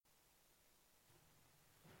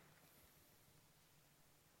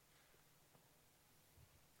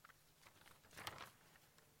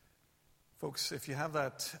Folks, if you have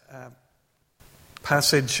that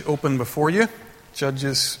passage open before you,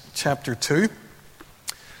 Judges chapter 2.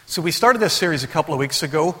 So we started this series a couple of weeks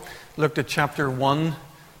ago, looked at chapter 1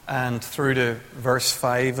 and through to verse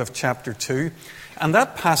 5 of chapter 2. And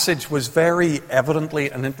that passage was very evidently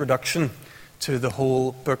an introduction to the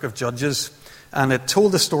whole book of Judges. And it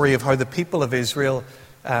told the story of how the people of Israel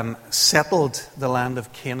settled the land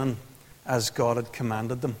of Canaan as God had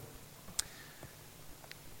commanded them.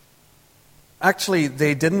 Actually,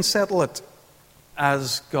 they didn't settle it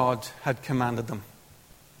as God had commanded them.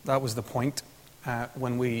 That was the point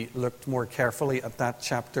when we looked more carefully at that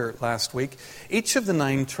chapter last week. Each of the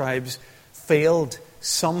 9 tribes failed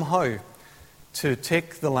somehow to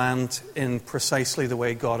take the land in precisely the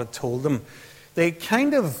way God had told them. They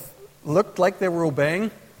kind of looked like they were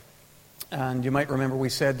obeying, and you might remember we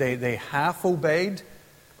said they half obeyed,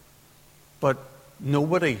 but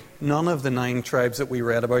none of the 9 tribes that we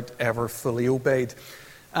read about ever fully obeyed.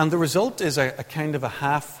 And the result is a kind of a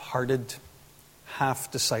half-hearted,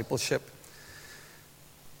 half-discipleship.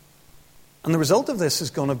 And the result of this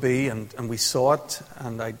is going to be, and we saw it,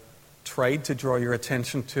 and I tried to draw your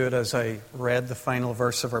attention to it as I read the final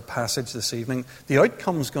verse of our passage this evening, the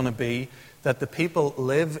outcome is going to be that the people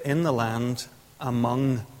live in the land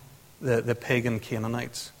among the pagan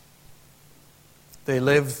Canaanites. They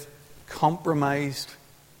live compromised,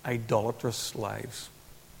 idolatrous lives.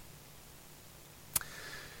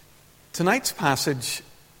 Tonight's passage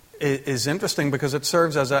is interesting because it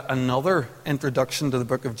serves as another introduction to the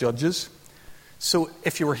book of Judges. So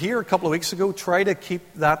if you were here a couple of weeks ago, try to keep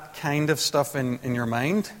that kind of stuff in your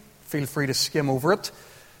mind. Feel free to skim over it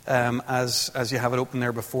as you have it open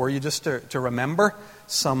there before you, just to remember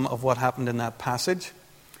some of what happened in that passage.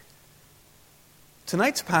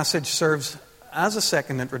 Tonight's passage serves as a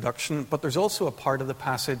second introduction, but there's also a part of the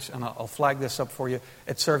passage, and I'll flag this up for you,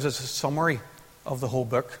 it serves as a summary of the whole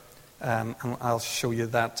book, and I'll show you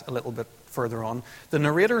that a little bit further on. The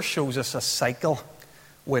narrator shows us a cycle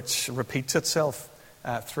which repeats itself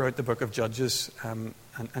throughout the book of Judges, and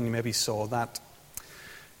you maybe saw that.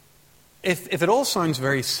 If it all sounds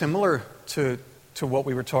very similar to what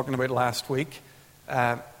we were talking about last week,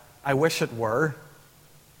 I wish it were.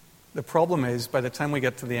 The problem is, by the time we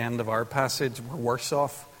get to the end of our passage, we're worse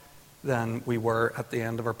off than we were at the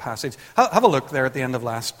end of our passage. Have a look there at the end of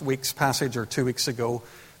last week's passage, or 2 weeks ago,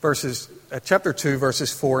 chapter 2,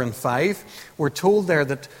 verses 4 and 5. We're told there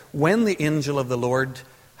that when the angel of the Lord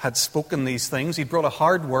had spoken these things, he brought a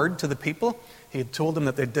hard word to the people. He had told them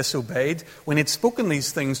that they disobeyed. When he'd spoken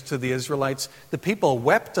these things to the Israelites, the people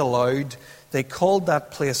wept aloud. They called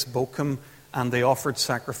that place Bochim, and they offered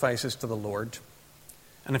sacrifices to the Lord.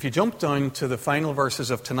 And if you jump down to the final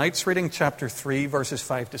verses of tonight's reading, chapter 3, verses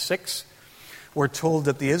 5 to 6, we're told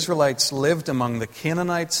that the Israelites lived among the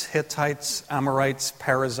Canaanites, Hittites, Amorites,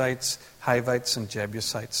 Perizzites, Hivites, and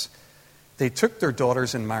Jebusites. They took their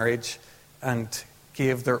daughters in marriage and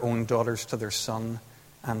gave their own daughters to their son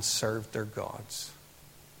and served their gods.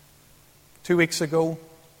 2 weeks ago,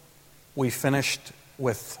 we finished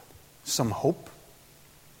with some hope.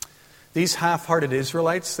 These half-hearted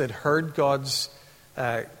Israelites, they'd heard God's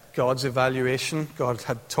evaluation. God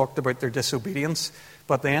had talked about their disobedience,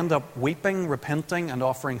 but they end up weeping, repenting, and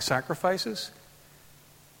offering sacrifices.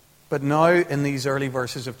 But now, in these early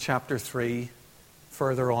verses of chapter 3,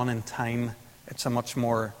 further on in time, it's a much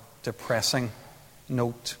more depressing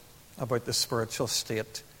note about the spiritual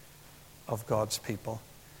state of God's people.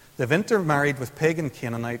 They've intermarried with pagan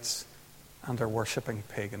Canaanites and are worshipping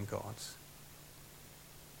pagan gods.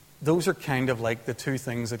 Those are kind of like the 2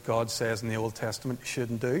 things that God says in the Old Testament you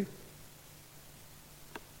shouldn't do.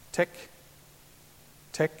 Tick.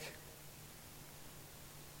 Tick.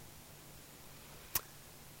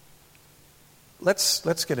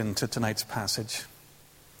 Let's get into tonight's passage.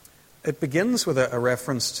 It begins with a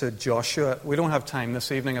reference to Joshua. We don't have time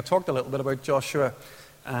this evening. I talked a little bit about Joshua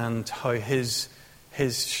and how his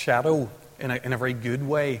shadow, in a very good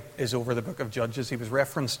way, is over the book of Judges. He was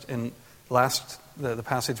referenced in the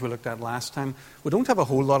passage we looked at last time. We don't have a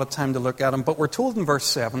whole lot of time to look at him, but we're told in verse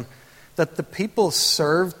 7 that the people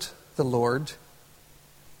served the Lord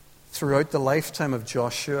throughout the lifetime of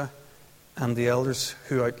Joshua and the elders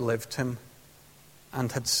who outlived him,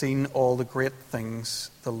 and had seen all the great things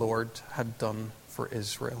the Lord had done for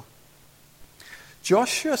Israel.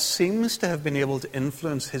 Joshua seems to have been able to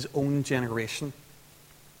influence his own generation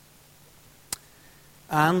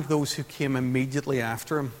and those who came immediately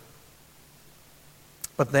after him.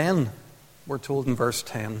 But then, we're told in verse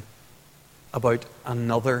 10 about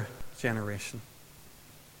another generation.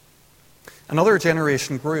 Another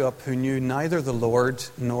generation grew up who knew neither the Lord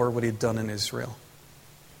nor what he'd done in Israel.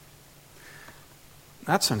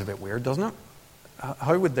 That sounds a bit weird, doesn't it?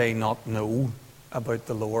 How would they not know about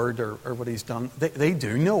the Lord or what He's done? They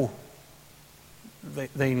do know.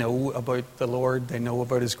 They know about the Lord. They know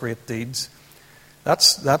about His great deeds.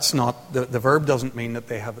 That's not, the verb doesn't mean that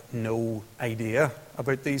they have no idea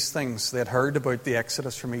about these things. They had heard about the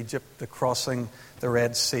Exodus from Egypt, the crossing the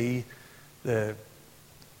Red Sea, the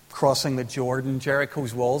crossing the Jordan,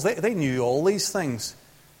 Jericho's walls. They knew all these things.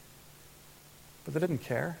 But they didn't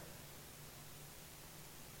care.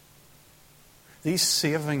 These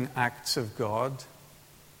saving acts of God,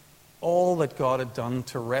 all that God had done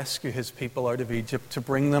to rescue His people out of Egypt, to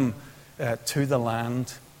bring them to the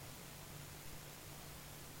land,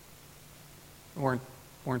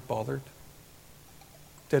 weren't bothered.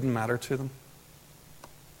 Didn't matter to them.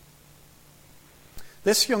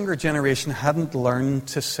 This younger generation hadn't learned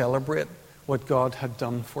to celebrate what God had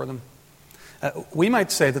done for them. We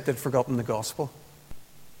might say that they'd forgotten the gospel.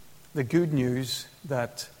 The good news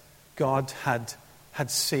that God had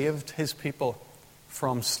saved His people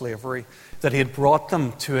from slavery, that He had brought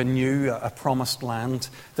them to a promised land,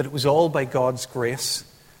 that it was all by God's grace,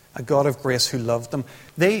 a God of grace who loved them.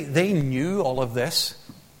 They knew all of this,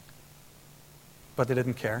 but they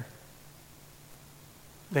didn't care.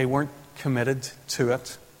 They weren't committed to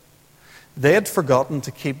it. They had forgotten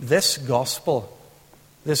to keep this gospel,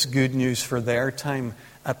 this good news for their time,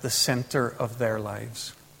 at the center of their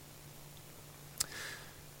lives.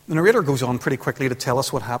 The narrator goes on pretty quickly to tell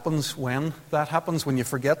us what happens when that happens, when you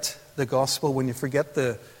forget the gospel, when you forget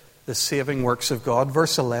the saving works of God.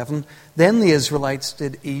 Verse 11, then the Israelites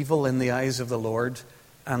did evil in the eyes of the Lord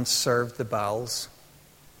and served the Baals.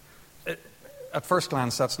 At first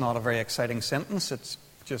glance, that's not a very exciting sentence. It's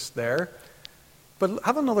just there. But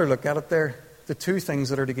have another look at it there. The two things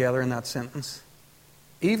that are together in that sentence.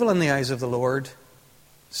 Evil in the eyes of the Lord,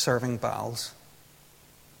 serving Baals.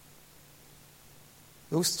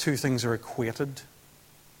 Those two things are equated. Do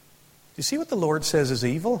you see what the Lord says is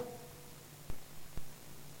evil?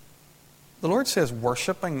 The Lord says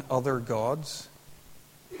worshipping other gods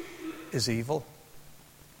is evil.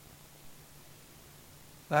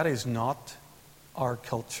 That is not our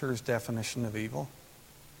culture's definition of evil.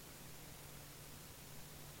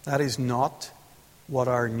 That is not what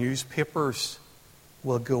our newspapers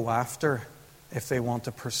will go after if they want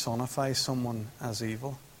to personify someone as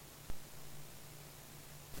evil.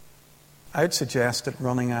 I would suggest that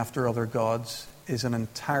running after other gods is an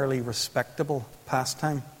entirely respectable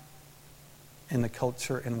pastime in the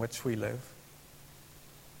culture in which we live.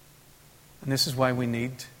 And this is why we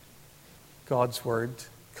need God's Word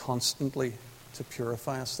constantly to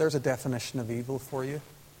purify us. There's a definition of evil for you.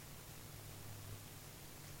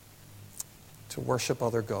 To worship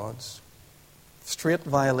other gods. Straight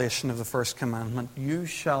violation of the first commandment. You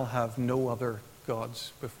shall have no other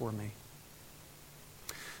gods before me.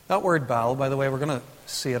 That word Baal, by the way, we're going to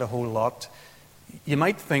see it a whole lot. You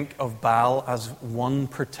might think of Baal as one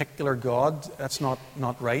particular god. That's not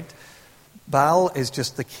right. Baal is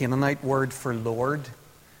just the Canaanite word for Lord.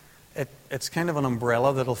 It's kind of an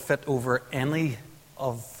umbrella that'll fit over any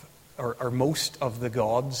of, or most of the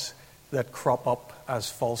gods that crop up as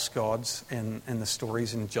false gods in the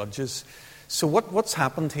stories in Judges. So what's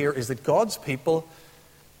happened here is that God's people,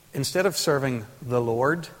 instead of serving the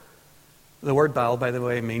Lord, the word Baal, by the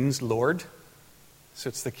way, means Lord. So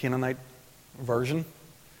it's the Canaanite version.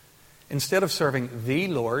 Instead of serving the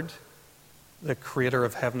Lord, the creator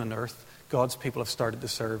of heaven and earth, God's people have started to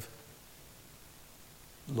serve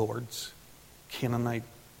lords, Canaanite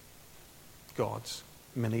gods,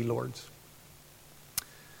 many lords.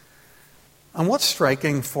 And what's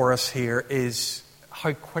striking for us here is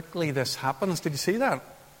how quickly this happens. Did you see that?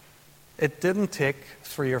 It didn't take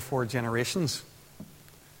 3 or 4 generations.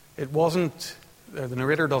 It wasn't, the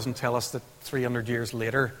narrator doesn't tell us that 300 years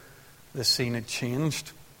later the scene had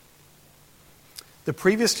changed. The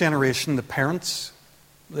previous generation, the parents,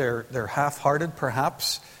 they're half-hearted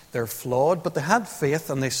perhaps, they're flawed, but they had faith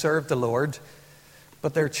and they served the Lord.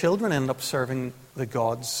 But their children end up serving the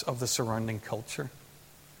gods of the surrounding culture.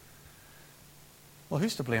 Well,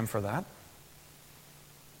 who's to blame for that?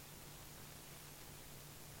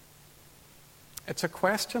 It's a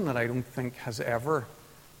question that I don't think has ever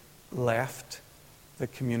left the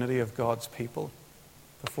community of God's people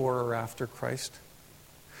before or after Christ.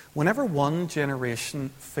 Whenever one generation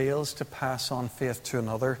fails to pass on faith to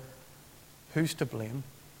another, who's to blame?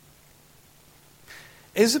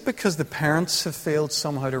 Is it because the parents have failed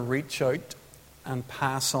somehow to reach out and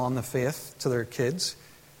pass on the faith to their kids?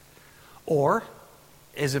 Or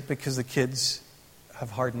is it because the kids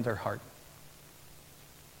have hardened their heart?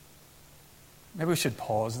 Maybe we should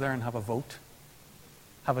pause there and have a vote,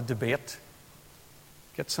 have a debate.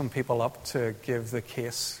 get some people up to give the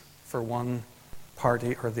case for one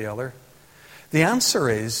party or the other? The answer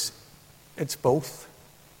is, it's both.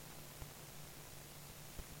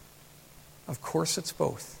 Of course it's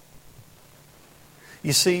both.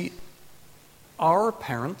 You see, our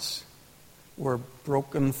parents were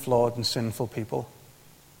broken, flawed, and sinful people.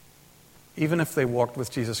 Even if they walked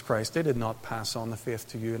with Jesus Christ, they did not pass on the faith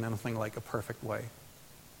to you in anything like a perfect way.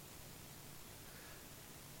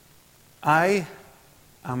 I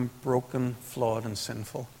am broken, flawed, and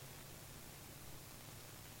sinful.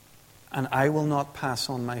 And I will not pass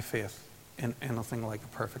on my faith in anything like a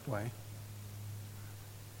perfect way.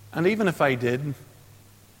 And even if I did,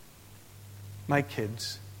 my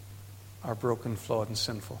kids are broken, flawed, and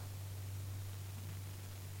sinful.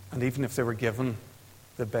 And even if they were given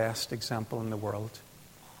the best example in the world,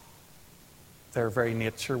 their very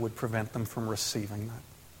nature would prevent them from receiving that.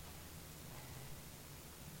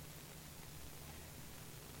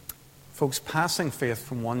 Folks, passing faith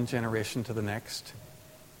from one generation to the next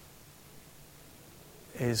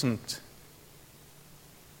isn't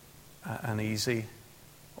an easy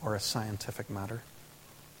or a scientific matter.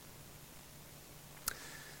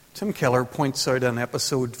 Tim Keller points out an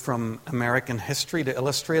episode from American history to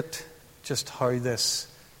illustrate just how this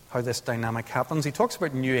dynamic happens. He talks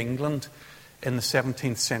about New England in the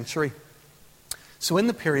 17th century. So in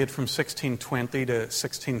the period from 1620 to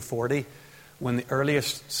 1640, when the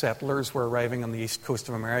earliest settlers were arriving on the east coast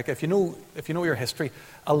of America, if you know your history,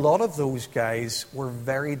 a lot of those guys were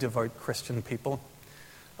very devout Christian people.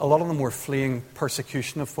 A lot of them were fleeing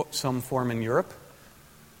persecution of some form in Europe.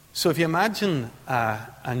 So if you imagine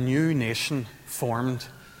a new nation formed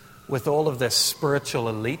with all of this spiritual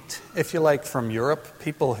elite, if you like, from Europe,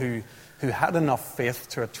 people who had enough faith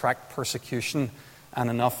to attract persecution and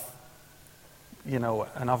enough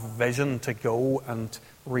vision to go and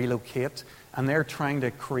relocate, and they're trying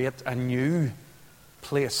to create a new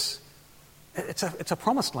place. It's a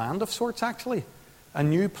promised land of sorts, actually. A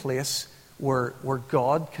new place where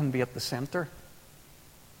God can be at the center.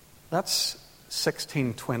 That's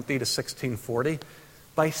 1620 to 1640.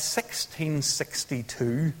 By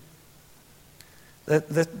 1662,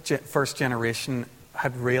 the first generation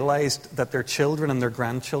had realized that their children and their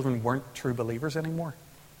grandchildren weren't true believers anymore.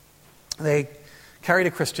 They carried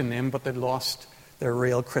a Christian name, but they'd lost their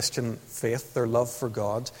real Christian faith, their love for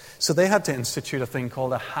God. So they had to institute a thing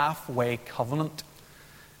called a halfway covenant.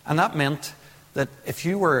 And that meant that if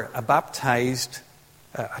you were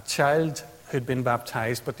a child who'd been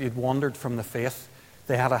baptized, but you'd wandered from the faith,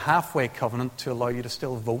 they had a halfway covenant to allow you to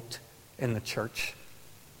still vote in the church,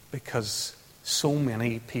 because so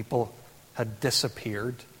many people had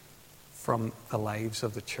disappeared from the lives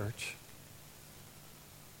of the church.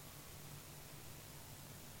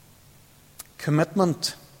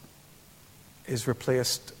 Commitment is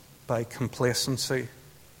replaced by complacency,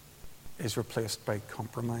 is replaced by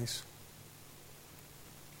compromise.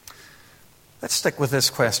 Let's stick with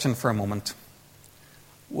this question for a moment.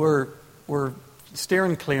 We're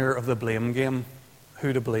steering clear of the blame game.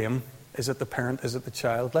 Who to blame? Is it the parent? Is it the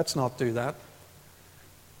child? Let's not do that.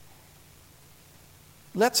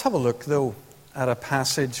 Let's have a look, though, at a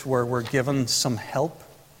passage where we're given some help.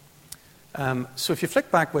 So if you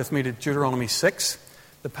flick back with me to Deuteronomy 6,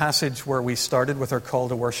 the passage where we started with our call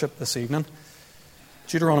to worship this evening.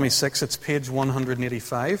 Deuteronomy 6, it's page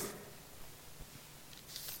 185.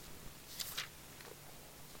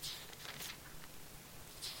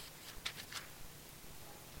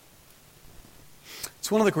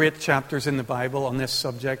 It's one of the great chapters in the Bible on this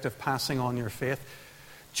subject of passing on your faith.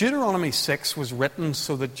 Deuteronomy 6 was written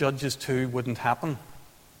so that Judges 2 wouldn't happen.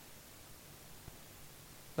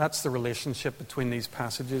 That's the relationship between these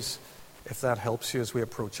passages, if that helps you as we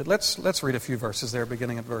approach it. Let's read a few verses there,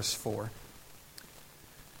 beginning at verse 4.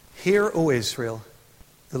 Hear, O Israel,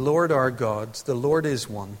 the Lord our God, the Lord is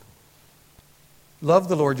one. Love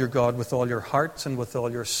the Lord your God with all your heart and with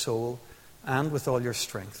all your soul and with all your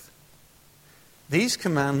strength. These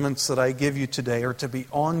commandments that I give you today are to be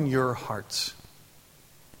on your hearts.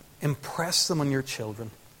 Impress them on your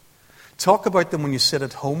children. Talk about them when you sit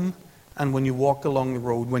at home and when you walk along the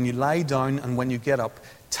road, when you lie down and when you get up.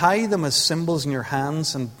 Tie them as symbols in your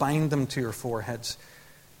hands and bind them to your foreheads.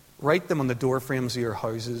 Write them on the doorframes of your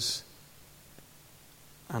houses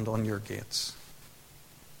and on your gates.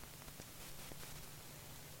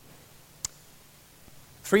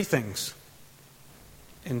 3 things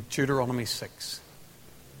in Deuteronomy 6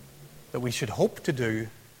 that we should hope to do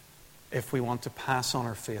if we want to pass on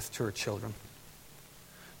our faith to our children.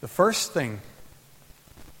 The first thing,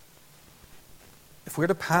 if we're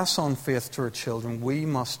to pass on faith to our children, we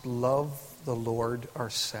must love the Lord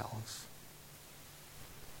ourselves.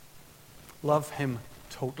 Love Him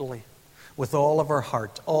totally, with all of our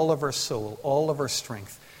heart, all of our soul, all of our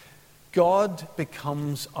strength. God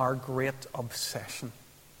becomes our great obsession.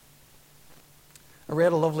 I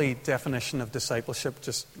read a lovely definition of discipleship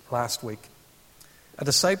just last week. A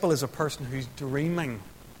disciple is a person who's dreaming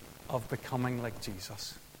of becoming like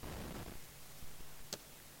Jesus.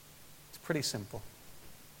 It's pretty simple.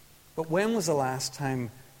 But when was the last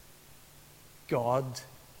time God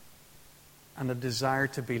and a desire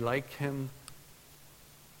to be like Him,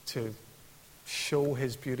 to show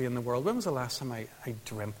His beauty in the world, when was the last time I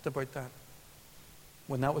dreamt about that?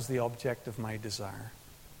 When that was the object of my desire.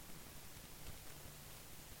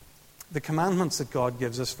 The commandments that God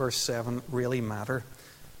gives us, verse 7, really matter.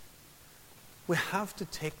 We have to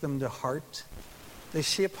take them to heart. They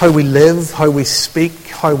shape how we live, how we speak,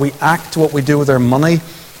 how we act, what we do with our money.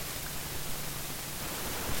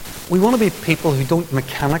 We want to be people who don't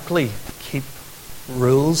mechanically keep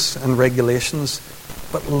rules and regulations,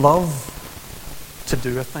 but love to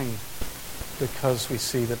do a thing because we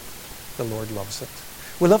see that the Lord loves it.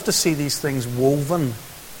 We love to see these things woven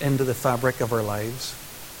into the fabric of our lives.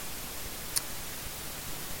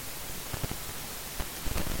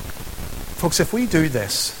 Folks, if we do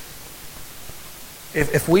this,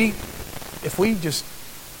 if we just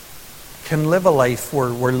can live a life where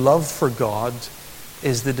love for God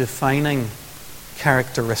is the defining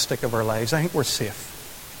characteristic of our lives, I think we're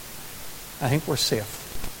safe. I think we're safe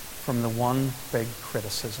from the one big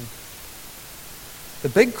criticism. The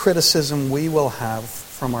big criticism we will have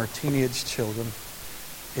from our teenage children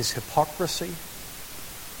is hypocrisy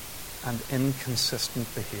and inconsistent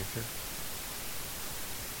behavior.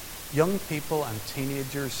 Young people and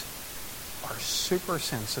teenagers are super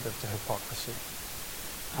sensitive to hypocrisy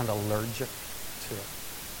and allergic to it.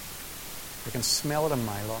 They can smell it a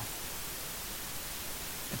mile off.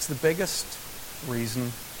 It's the biggest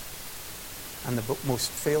reason and the most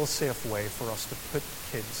fail-safe way for us to put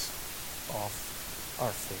kids off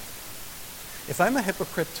our faith. If I'm a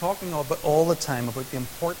hypocrite talking all the time about the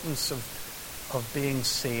importance of being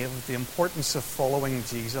saved, the importance of following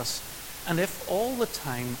Jesus, and if all the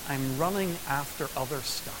time I'm running after other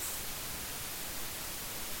stuff,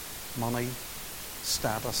 money,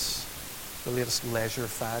 status, the latest leisure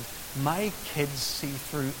fad, my kids see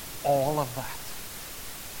through all of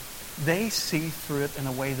that. They see through it in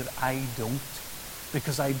a way that I don't,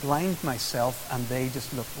 because I blind myself and they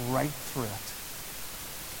just look right through it.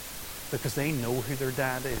 Because they know who their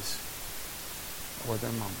dad is or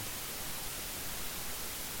their mum.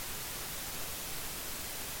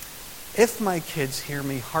 If my kids hear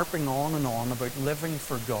me harping on and on about living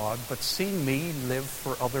for God, but see me live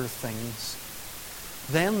for other things,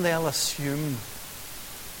 then they'll assume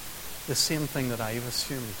the same thing that I've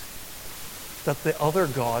assumed. That the other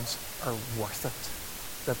gods are worth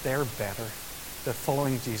it. That they're better. That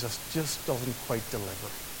following Jesus just doesn't quite deliver.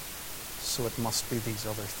 So it must be these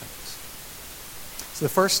other things. So the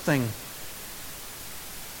first thing,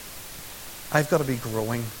 I've got to be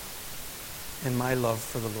growing in my love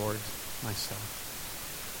for the Lord myself.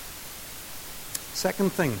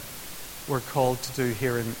 Second thing we're called to do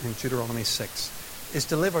here in Deuteronomy 6 is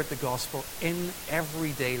to live out the gospel in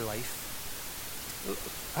everyday life.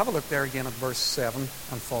 Have a look there again at verse 7 and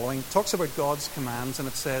following. It talks about God's commands, and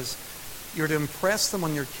it says you're to impress them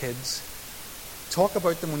on your kids. Talk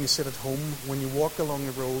about them when you sit at home, when you walk along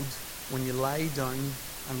the road, when you lie down,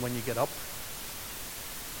 and when you get up.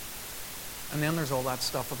 And then there's all that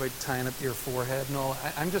stuff about tying it to your forehead and all.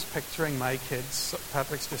 I'm just picturing my kids.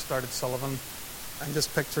 Patrick's just started Sullivan. I'm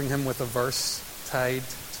just picturing him with a verse tied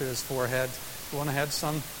to his forehead. Go on ahead,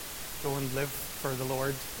 son. Go and live for the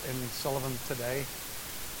Lord in Sullivan today.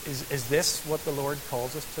 Is this what the Lord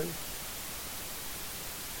calls us to?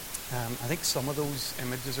 I think some of those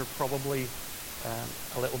images are probably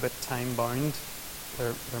a little bit time-bound.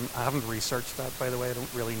 I haven't researched that, by the way. I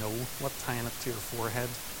don't really know what tying it to your forehead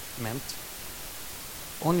meant.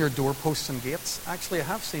 On your doorposts and gates. Actually, I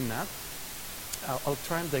have seen that. I'll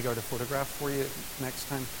try and dig out a photograph for you next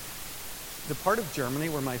time. The part of Germany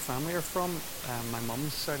where my family are from, my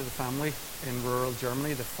mum's side of the family in rural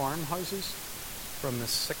Germany, the farmhouses from the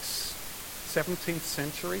 17th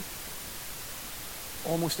century,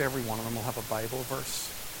 almost every one of them will have a Bible verse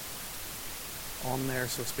on there.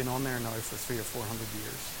 So it's been on there now for 300 or 400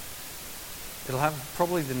 years. It'll have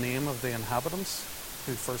probably the name of the inhabitants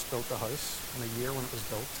who first built the house and a year when it was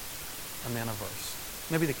built, and then a verse.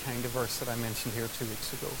 Maybe the kind of verse that I mentioned here 2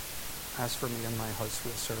 weeks ago. As for me and my house,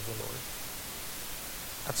 we'll serve the Lord.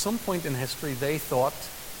 At some point in history, they thought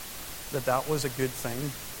that that was a good thing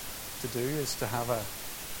to do, is to have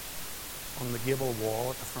on the gable wall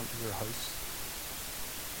at the front of your house.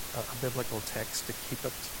 a biblical text to keep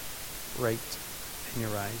it right in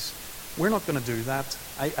your eyes. We're not going to do that.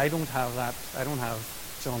 I don't have that. I don't have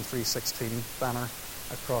John 3:16 banner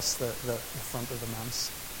across the front of the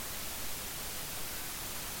manse.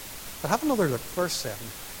 But have another look. Verse 7.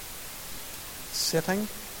 Sitting,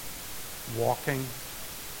 walking,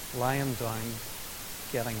 lying down,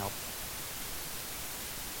 getting up.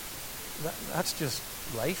 That's just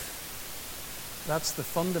life. That's the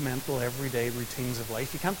fundamental everyday routines of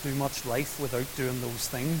life. You can't do much life without doing those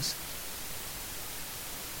things.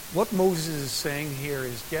 What Moses is saying here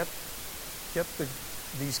is get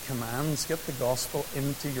these commands, get the gospel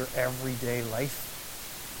into your everyday life,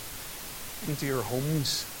 into your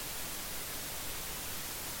homes.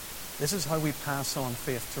 This is how we pass on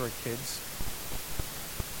faith to our kids.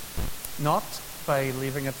 Not by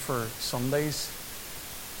leaving it for Sundays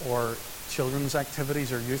or children's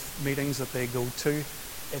activities or youth meetings that they go to.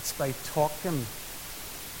 It's by talking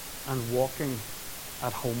and walking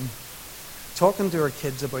at home. Talking to our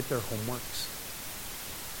kids about their homeworks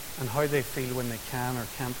and how they feel when they can or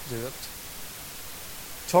can't do it.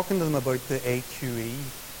 Talking to them about the AQE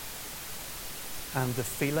and the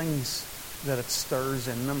feelings that it stirs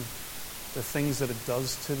in them, the things that it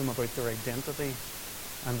does to them about their identity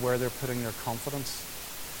and where they're putting their confidence.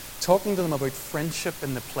 Talking to them about friendship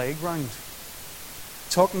in the playground.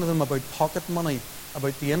 Talking to them about pocket money,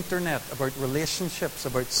 about the internet, about relationships,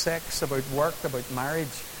 about sex, about work, about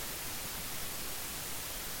marriage.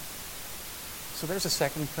 So there's a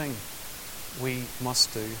second thing we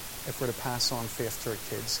must do if we're to pass on faith to our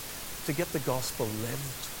kids, to get the gospel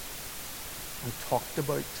lived and talked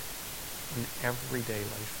about in everyday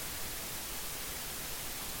life.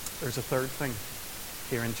 There's a third thing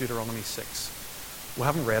here in Deuteronomy 6. We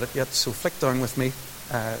haven't read it yet, so flick down with me,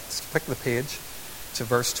 flick the page to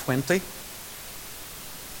verse 20.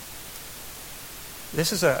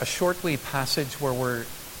 This is a short wee passage where we're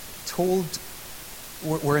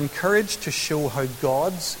encouraged to show how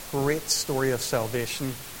God's great story of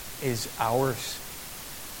salvation is ours.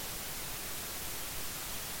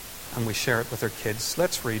 And we share it with our kids.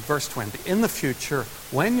 Let's read verse 20. In the future,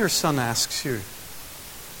 when your son asks you,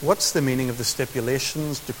 what's the meaning of the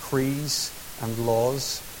stipulations, decrees, and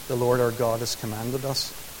laws the Lord our God has commanded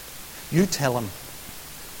us? You tell him,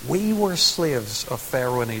 we were slaves of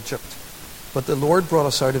Pharaoh in Egypt, but the Lord brought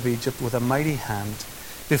us out of Egypt with a mighty hand.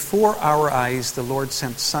 Before our eyes the Lord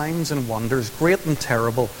sent signs and wonders, great and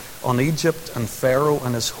terrible, on Egypt and Pharaoh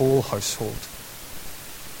and his whole household.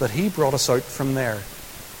 But he brought us out from there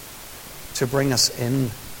to bring us in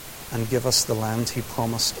and give us the land he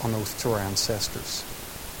promised on oath to our ancestors.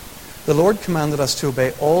 The Lord commanded us to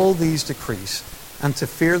obey all these decrees and to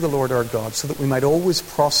fear the Lord our God, so that we might always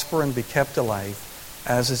prosper and be kept alive,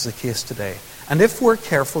 as is the case today. And if we're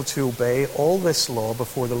careful to obey all this law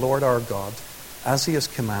before the Lord our God, as he has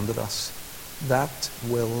commanded us, that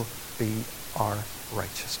will be our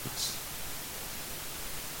righteousness.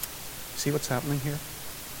 See what's happening here?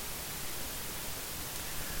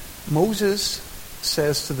 Moses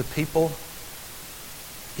says to the people,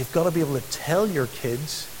 you've got to be able to tell your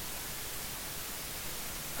kids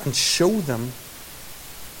and show them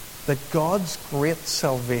that God's great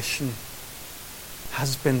salvation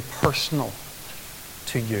has been personal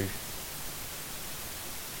to you.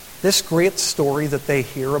 This great story that they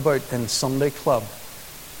hear about in Sunday Club,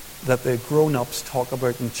 that the grown-ups talk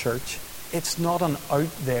about in church, it's not an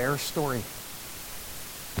out there story.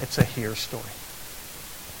 It's a here story.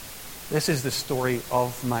 This is the story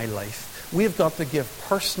of my life. We've got to give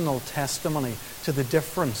personal testimony to the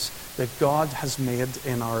difference that God has made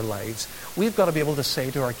in our lives. We've got to be able to say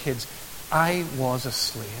to our kids, I was a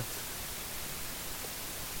slave,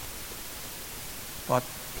 but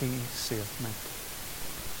he saved me.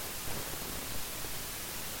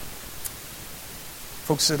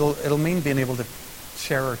 Folks, it'll mean being able to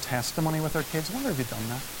share our testimony with our kids. I wonder if you've done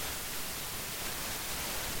that.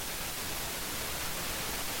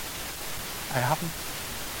 I haven't.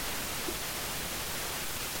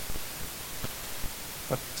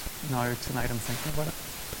 But now, tonight, I'm thinking about it.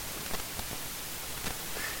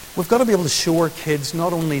 We've got to be able to show our kids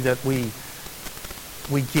not only that we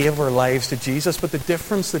gave our lives to Jesus, but the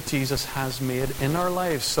difference that Jesus has made in our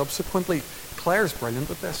lives subsequently. Claire's brilliant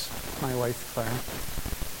at this, my wife, Claire.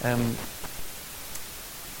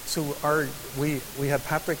 So we had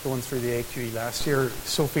Patrick going through the AQE last year,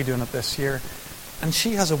 Sophie doing it this year, and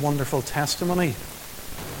she has a wonderful testimony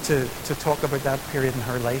to talk about that period in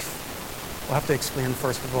her life. We'll have to explain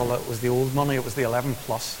first of all that it was the old money, it was the 11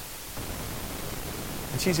 plus.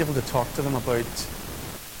 And she's able to talk to them about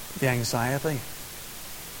the anxiety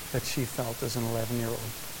that she felt as an 11-year-old.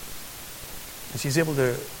 And she's able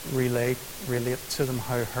to relate to them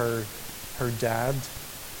how her dad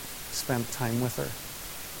spent time with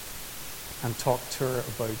her and talked to her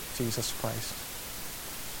about Jesus Christ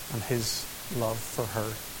and his love for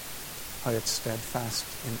her, how it's steadfast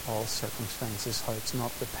in all circumstances, how it's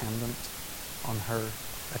not dependent on her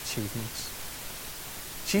achievements.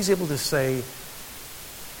 She's able to say,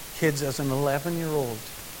 kids, as an 11-year-old,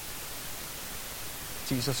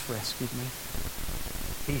 Jesus rescued me.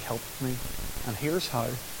 He helped me. And here's how.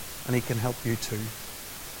 And he can help you too.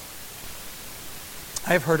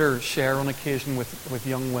 I've heard her share on occasion with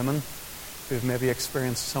young women who've maybe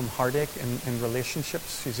experienced some heartache in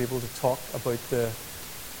relationships. She's able to talk about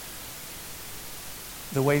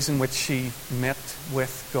the ways in which she met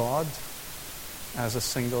with God as a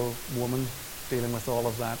single woman, dealing with all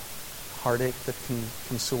of that heartache that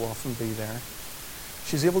can so often be there.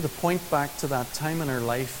 She's able to point back to that time in her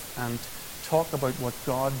life and talk about what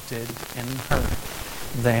God did in her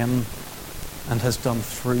then and has done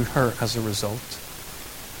through her as a result.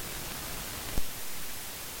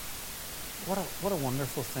 What a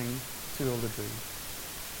wonderful thing to be able to do.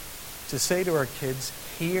 To say to our kids,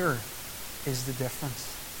 here is the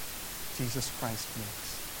difference Jesus Christ makes.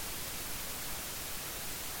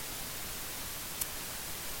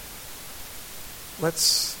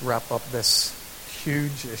 Let's wrap up this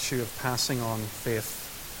huge issue of passing on faith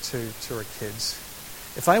to our kids.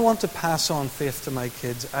 If I want to pass on faith to my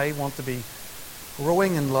kids, I want to be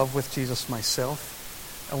growing in love with Jesus myself.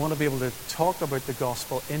 I want to be able to talk about the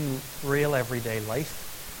gospel in real everyday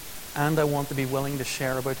life. And I want to be willing to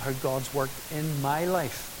share about how God's worked in my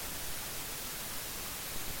life.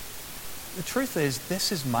 The truth is,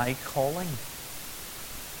 this is my calling.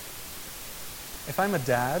 If I'm a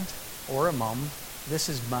dad or a mum, this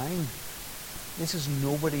is mine. This is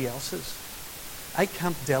nobody else's. I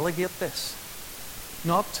can't delegate this.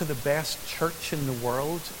 Not to the best church in the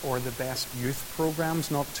world or the best youth programs,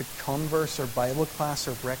 not to Converse or Bible class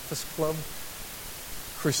or Breakfast Club,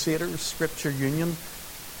 Crusaders, Scripture Union.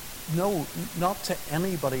 No, not to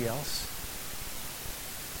anybody else.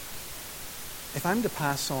 If I'm to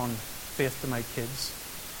pass on faith to my kids,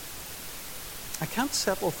 I can't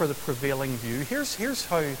settle for the prevailing view. Here's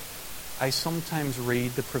how I sometimes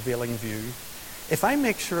read the prevailing view. If I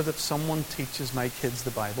make sure that someone teaches my kids the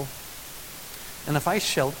Bible, and if I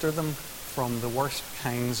shelter them from the worst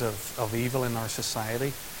kinds of evil in our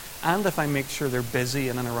society, and if I make sure they're busy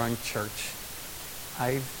in and around church,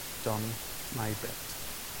 I've done my bit.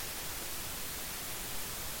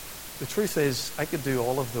 The truth is, I could do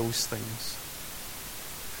all of those things,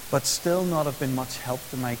 but still not have been much help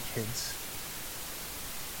to my kids.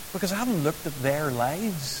 Because I haven't looked at their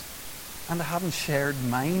lives, and I haven't shared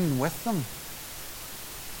mine with them.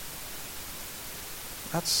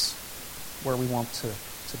 That's where we want to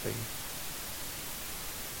be.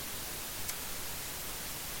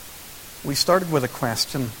 We started with a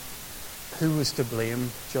question. Who was to blame?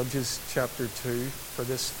 Judges chapter 2 for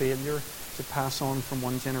this failure to pass on from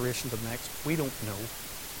one generation to the next. We don't know.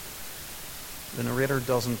 The narrator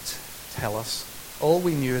doesn't tell us. All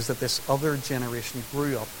we knew is that this other generation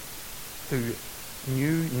grew up who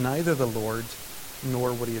knew neither the Lord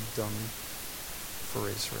nor what he had done for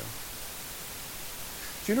Israel.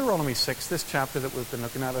 Deuteronomy 6, this chapter that we've been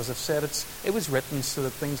looking at, as I've said, it was written so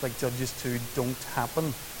that things like Judges 2 don't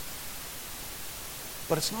happen.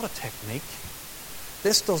 But it's not a technique.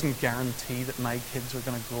 This doesn't guarantee that my kids are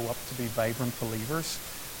going to grow up to be vibrant believers,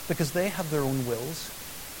 because they have their own wills.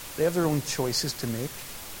 They have their own choices to make.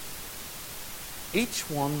 Each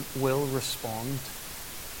one will respond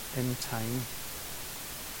in time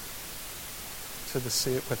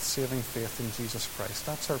with saving faith in Jesus Christ.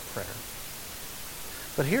 That's our prayer.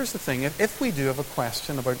 But here's the thing. If we do have a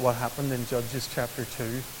question about what happened in Judges chapter 2,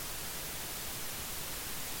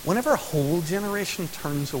 whenever a whole generation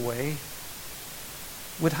turns away,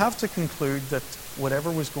 we'd have to conclude that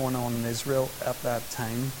whatever was going on in Israel at that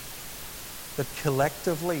time, that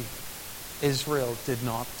collectively Israel did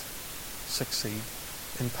not succeed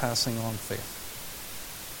in passing on faith.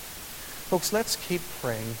 Folks, let's keep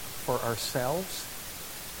praying for ourselves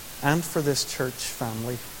and for this church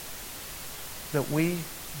family, that we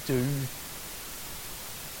do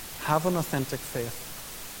have an authentic faith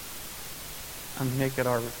and make it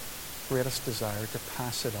our greatest desire to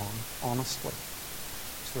pass it on honestly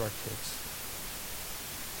to our kids.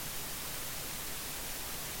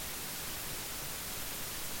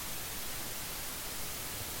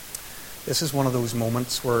 This is one of those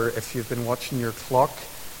moments where if you've been watching your clock,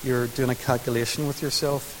 you're doing a calculation with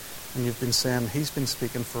yourself and you've been saying, he's been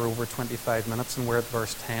speaking for over 25 minutes and we're at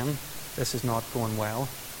verse 10. This is not going well.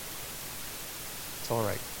 It's all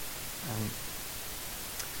right.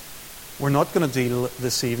 we're not going to deal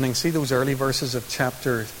this evening. See those early verses of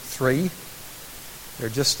chapter 3? They're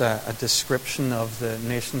just a description of the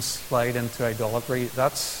nation's slide into idolatry.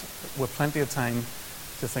 That's with plenty of time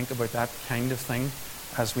to think about that kind of thing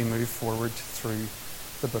as we move forward through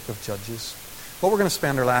the book of Judges. What we're going to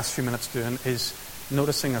spend our last few minutes doing is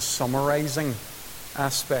noticing a summarizing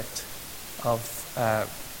aspect of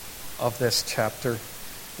this chapter.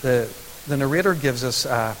 The narrator gives us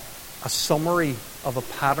a summary of a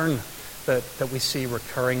pattern that we see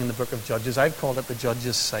recurring in the book of Judges. I've called it the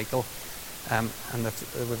Judges cycle. And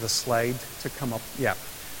with a slide to come up. Yeah.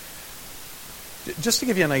 Just to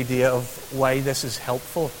give you an idea of why this is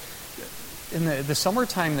helpful. In the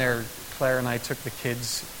summertime there, Claire and I took the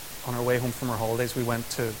kids on our way home from our holidays. We went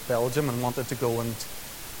to Belgium and wanted to go and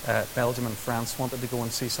Belgium and France wanted to go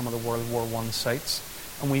and see some of the World War I sites.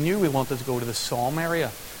 And we knew we wanted to go to the Somme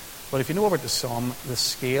area. But if you know about the Somme, the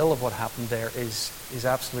scale of what happened there is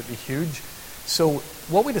absolutely huge. So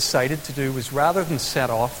what we decided to do was, rather than set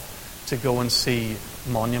off to go and see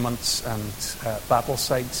monuments and battle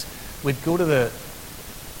sites, we'd go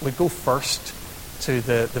first to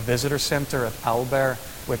the visitor centre at Albert,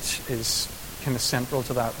 which is kind of central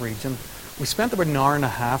to that region. We spent about an hour and a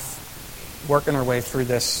half working our way through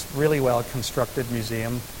this really well constructed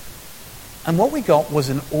museum, and what we got was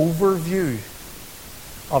an overview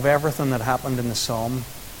of everything that happened in the Somme.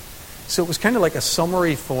 So it was kind of like a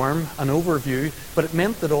summary form, an overview, but it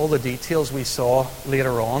meant that all the details we saw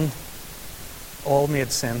later on all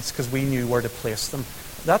made sense because we knew where to place them.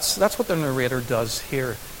 That's what the narrator does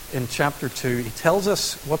here in chapter 2. He tells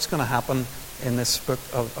us what's going to happen in this book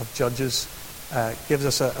of Judges, gives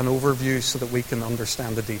us an overview so that we can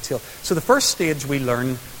understand the detail. So the first stage we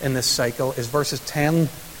learn in this cycle is verses 10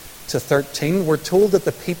 to 13. We're told that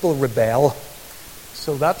the people rebel.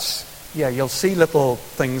 So that's, you'll see little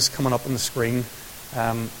things coming up on the screen.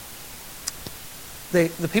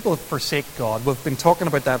 The people forsake God. We've been talking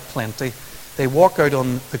about that plenty. They walk out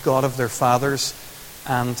on the God of their fathers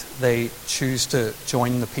and they choose to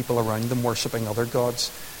join the people around them worshipping other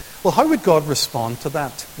gods. Well, how would God respond to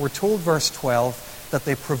that? We're told, verse 12, that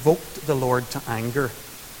they provoked the Lord to anger.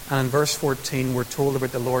 And in verse 14, we're told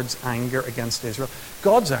about the Lord's anger against Israel.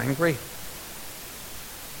 God's angry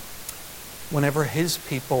whenever his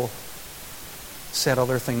people set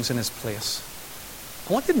other things in his place.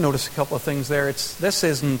 I want you to notice a couple of things there. This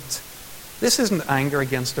isn't anger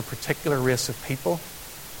against a particular race of people.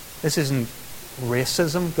 This isn't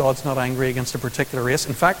racism. God's not angry against a particular race.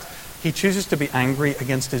 In fact, he chooses to be angry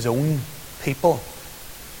against his own people.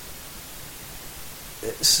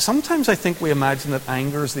 Sometimes I think we imagine that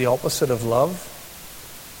anger is the opposite of love.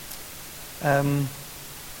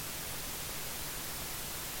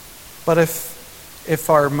 But if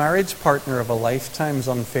our marriage partner of a lifetime is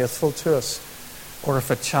unfaithful to us, or if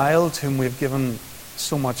a child whom we've given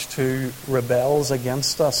so much to rebels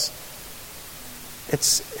against us,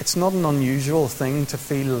 it's not an unusual thing to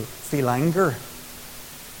feel anger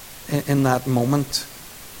in that moment.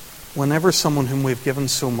 Whenever someone whom we've given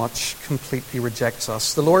so much completely rejects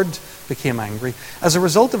us, the Lord became angry. As a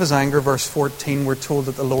result of his anger, verse 14, we're told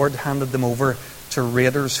that the Lord handed them over to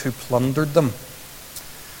raiders who plundered them.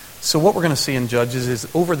 So what we're going to see in Judges is,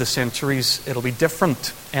 over the centuries, it'll be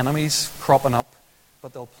different enemies cropping up,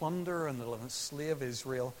 but they'll plunder and they'll enslave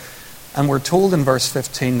Israel. And we're told in verse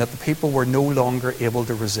 15 that the people were no longer able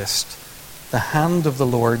to resist. The hand of the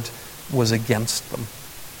Lord was against them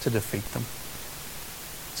to defeat them.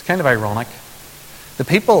 It's kind of ironic. The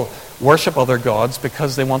people worship other gods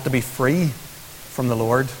because they want to be free from the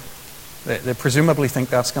Lord. They presumably think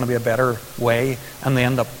that's going to be a better way, and they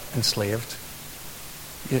end up enslaved.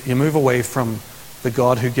 You move away from the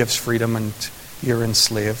God who gives freedom and you're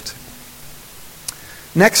enslaved.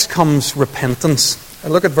 Next comes repentance.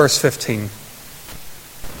 Look at verse 15.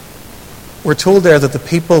 We're told there that the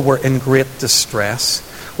people were in great distress.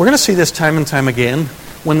 We're going to see this time and time again.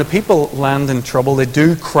 When the people land in trouble, they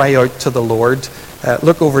do cry out to the Lord.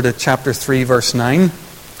 Look over to chapter 3, verse 9.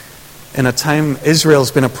 In a time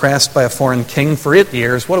Israel's been oppressed by a foreign king for 8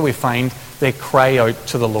 years, what do we find? They cry out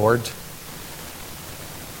to the Lord.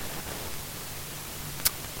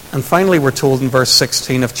 And finally, we're told in verse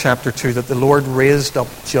 16 of chapter 2 that the Lord raised up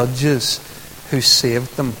judges who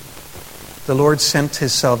saved them. The Lord sent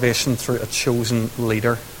his salvation through a chosen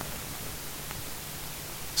leader.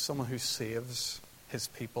 Someone who saves his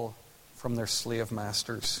people from their slave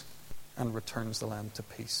masters and returns the land to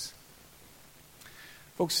peace.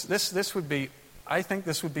 Folks, this would be, I think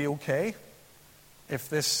this would be okay if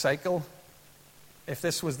this cycle, if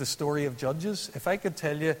this was the story of Judges. If I could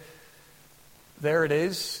tell you, there it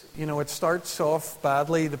is. You know, it starts off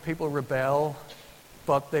badly. The people rebel.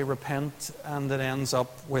 but they repent and it ends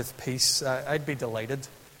up with peace. I'd be delighted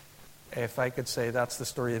if I could say that's the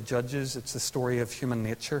story of Judges. It's the story of human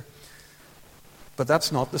nature. But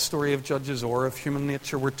that's not the story of Judges or of human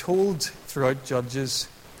nature. We're told throughout Judges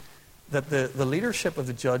that the leadership of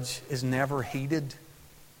the judge is never heeded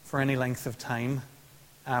for any length of time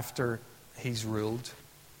after he's ruled.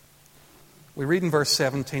 We read in verse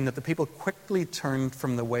 17 that the people quickly turned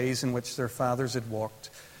from the ways in which their fathers had walked,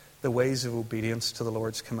 the ways of obedience to the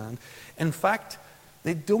Lord's command. In fact,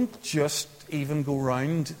 they don't just even go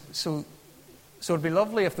round. So it'd be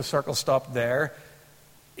lovely if the circle stopped there.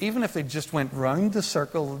 Even if they just went round the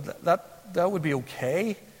circle, that would be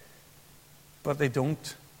okay. But they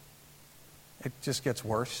don't. It just gets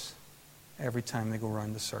worse every time they go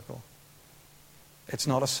round the circle. It's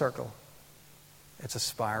not a circle. It's a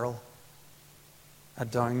spiral. A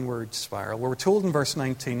downward spiral. We're told in verse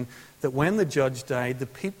 19 that when the judge died, the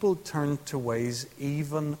people turned to ways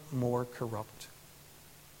even more corrupt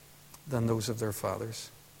than those of their fathers.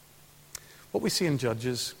 What we see in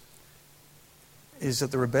Judges is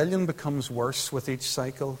that the rebellion becomes worse with each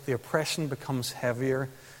cycle, the oppression becomes heavier,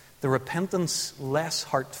 the repentance less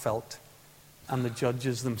heartfelt, and the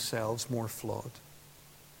judges themselves more flawed.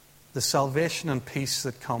 The salvation and peace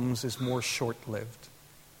that comes is more short-lived.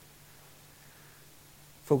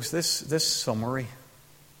 Folks, this summary,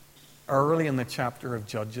 early in the chapter of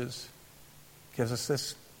Judges, gives us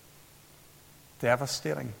this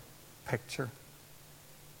devastating picture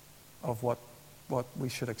of what we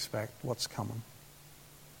should expect, what's coming.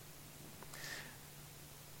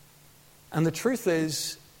 And the truth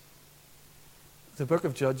is, the book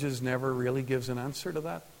of Judges never really gives an answer to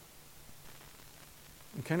that.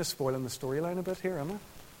 I'm kind of spoiling the storyline a bit here, am I?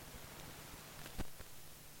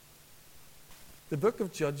 The book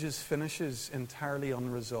of Judges finishes entirely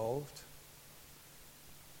unresolved.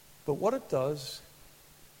 But what it does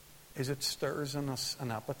is it stirs in us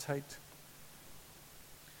an appetite.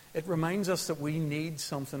 It reminds us that we need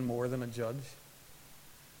something more than a judge.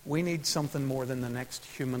 We need something more than the next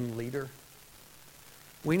human leader.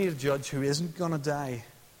 We need a judge who isn't going to die.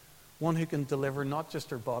 One who can deliver not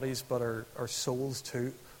just our bodies but our souls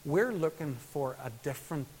too. We're looking for a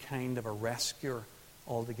different kind of a rescuer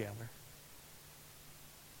altogether.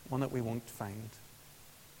 One that we won't find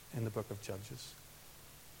in the book of Judges.